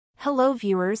Hello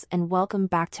viewers and welcome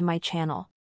back to my channel.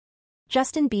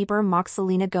 Justin Bieber mocks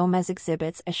Selena Gomez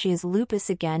exhibits as she has lupus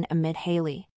again amid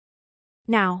Hailey.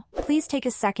 Now, please take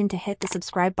a second to hit the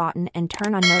subscribe button and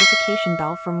turn on notification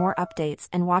bell for more updates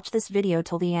and watch this video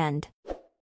till the end.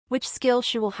 Which skill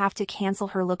she will have to cancel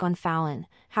her look on Fallon,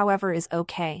 however is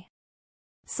okay.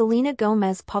 Selena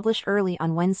Gomez published early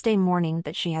on Wednesday morning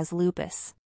that she has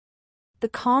lupus. The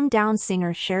calm down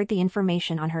singer shared the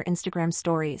information on her Instagram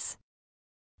stories.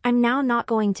 "I'm now not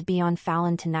going to be on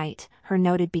Fallon tonight," her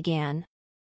noted began.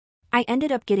 "I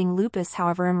ended up getting lupus,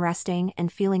 however I'm resting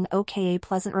and feeling okay. A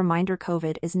pleasant reminder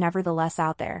COVID is nevertheless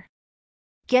out there.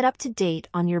 Get up to date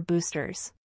on your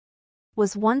boosters.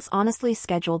 Was once honestly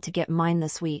scheduled to get mine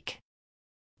this week.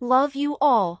 Love you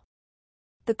all."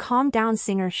 The calm down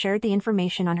singer shared the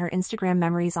information on her Instagram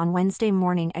memories on Wednesday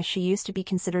morning as she used to be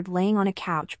considered laying on a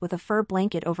couch with a fur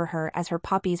blanket over her as her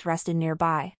puppies rested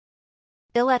nearby.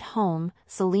 Ill at home,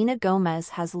 Selena Gomez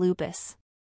has lupus.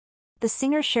 The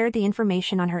singer shared the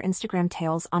information on her Instagram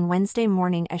tales on Wednesday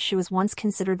morning as she was once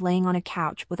considered laying on a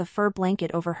couch with a fur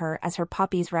blanket over her as her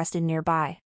puppies rested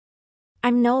nearby.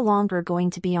 "I'm no longer going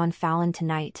to be on Fallon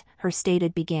tonight," her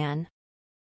stated began.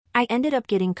 "I ended up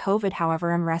getting COVID,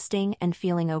 however I'm resting and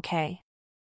feeling okay.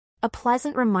 A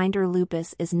pleasant reminder,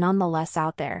 lupus is nonetheless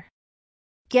out there.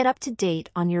 Get up to date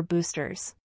on your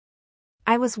boosters.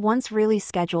 I was once really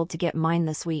scheduled to get mine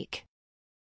this week.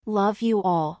 Love you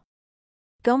all."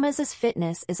 Gomez's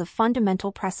fitness is a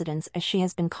fundamental precedence as she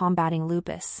has been combating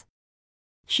lupus.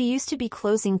 She used to be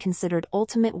closing considered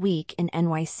ultimate week in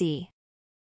NYC.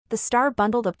 The star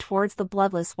bundled up towards the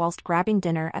bloodless whilst grabbing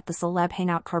dinner at the celeb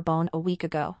hangout Carbone a week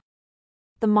ago.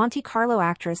 The Monte Carlo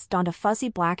actress donned a fuzzy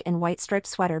black and white striped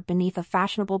sweater beneath a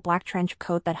fashionable black trench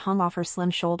coat that hung off her slim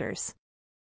shoulders.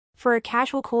 For a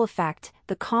casual cool effect,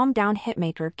 the calm-down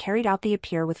hitmaker carried out the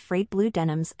appear with frayed blue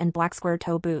denims and black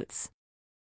square-toe boots.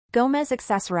 Gomez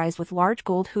accessorized with large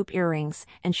gold hoop earrings,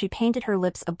 and she painted her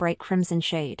lips a bright crimson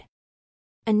shade.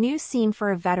 A new scene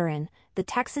for a veteran, the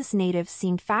Texas native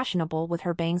seemed fashionable with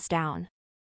her bangs down.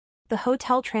 The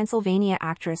Hotel Transylvania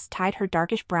actress tied her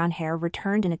darkish brown hair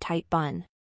returned in a tight bun.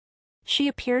 She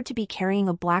appeared to be carrying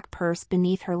a black purse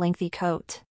beneath her lengthy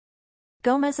coat.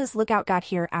 Gomez's lookout got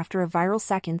here after a viral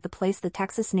second the place the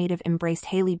Texas native embraced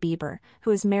Hailey Bieber,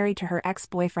 who is married to her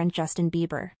ex-boyfriend Justin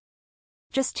Bieber.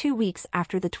 Just 2 weeks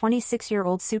after the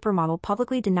 26-year-old supermodel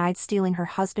publicly denied stealing her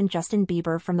husband Justin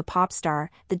Bieber from the pop star,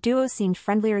 the duo seemed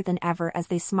friendlier than ever as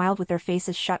they smiled with their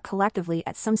faces shut collectively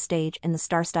at some stage in the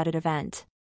star-studded event.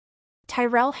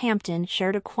 Tyrell Hampton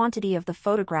shared a quantity of the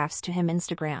photographs to him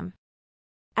Instagram.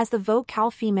 As the Vogue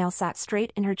Cal female sat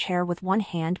straight in her chair with one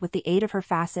hand with the aid of her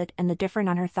facet and the different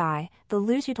on her thigh, the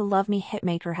Lose You to Love Me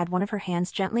hitmaker had one of her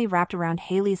hands gently wrapped around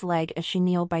Hailey's leg as she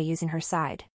kneeled by using her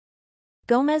side.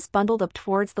 Gomez bundled up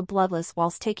towards the bloodless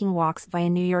whilst taking walks via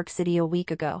New York City a week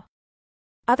ago.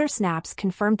 Other snaps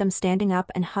confirmed them standing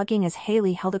up and hugging as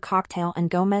Hailey held a cocktail, and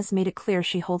Gomez made it clear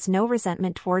she holds no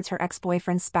resentment towards her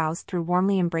ex-boyfriend's spouse through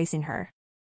warmly embracing her.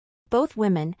 Both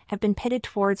women have been pitted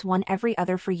towards one every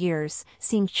other for years,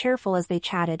 seemed cheerful as they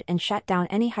chatted and shut down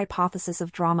any hypothesis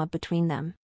of drama between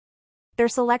them. Their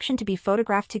selection to be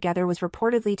photographed together was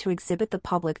reportedly to exhibit the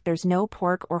public there's no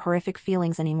pork or horrific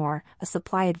feelings anymore, a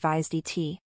supply advised ET.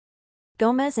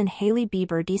 Gomez and Hailey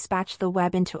Bieber dispatched the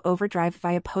web into overdrive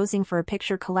via posing for a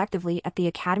picture collectively at the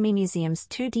Academy Museum's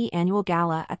 2D annual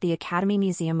gala at the Academy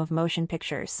Museum of Motion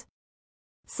Pictures.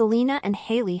 Selena and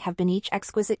Hailey have been each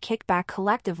exquisite kickback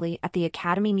collectively at the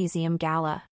Academy Museum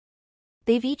Gala.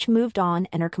 They've each moved on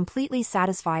and are completely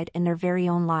satisfied in their very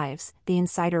own lives, the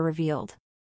insider revealed.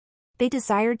 They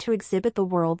desired to exhibit the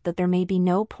world that there may be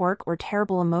no pork or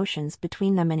terrible emotions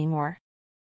between them anymore.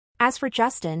 As for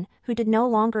Justin, who did no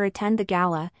longer attend the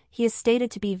gala, he is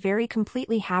stated to be very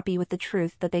completely happy with the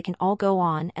truth that they can all go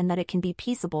on and that it can be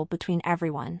peaceable between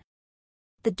everyone.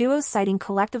 The duo's sighting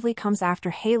collectively comes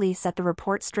after Hailey set the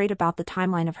report straight about the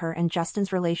timeline of her and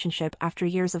Justin's relationship after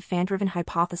years of fan-driven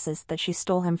hypothesis that she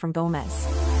stole him from Gomez.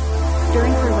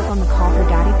 During her Look on the Call Her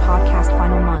Daddy podcast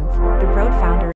final month, the Road founder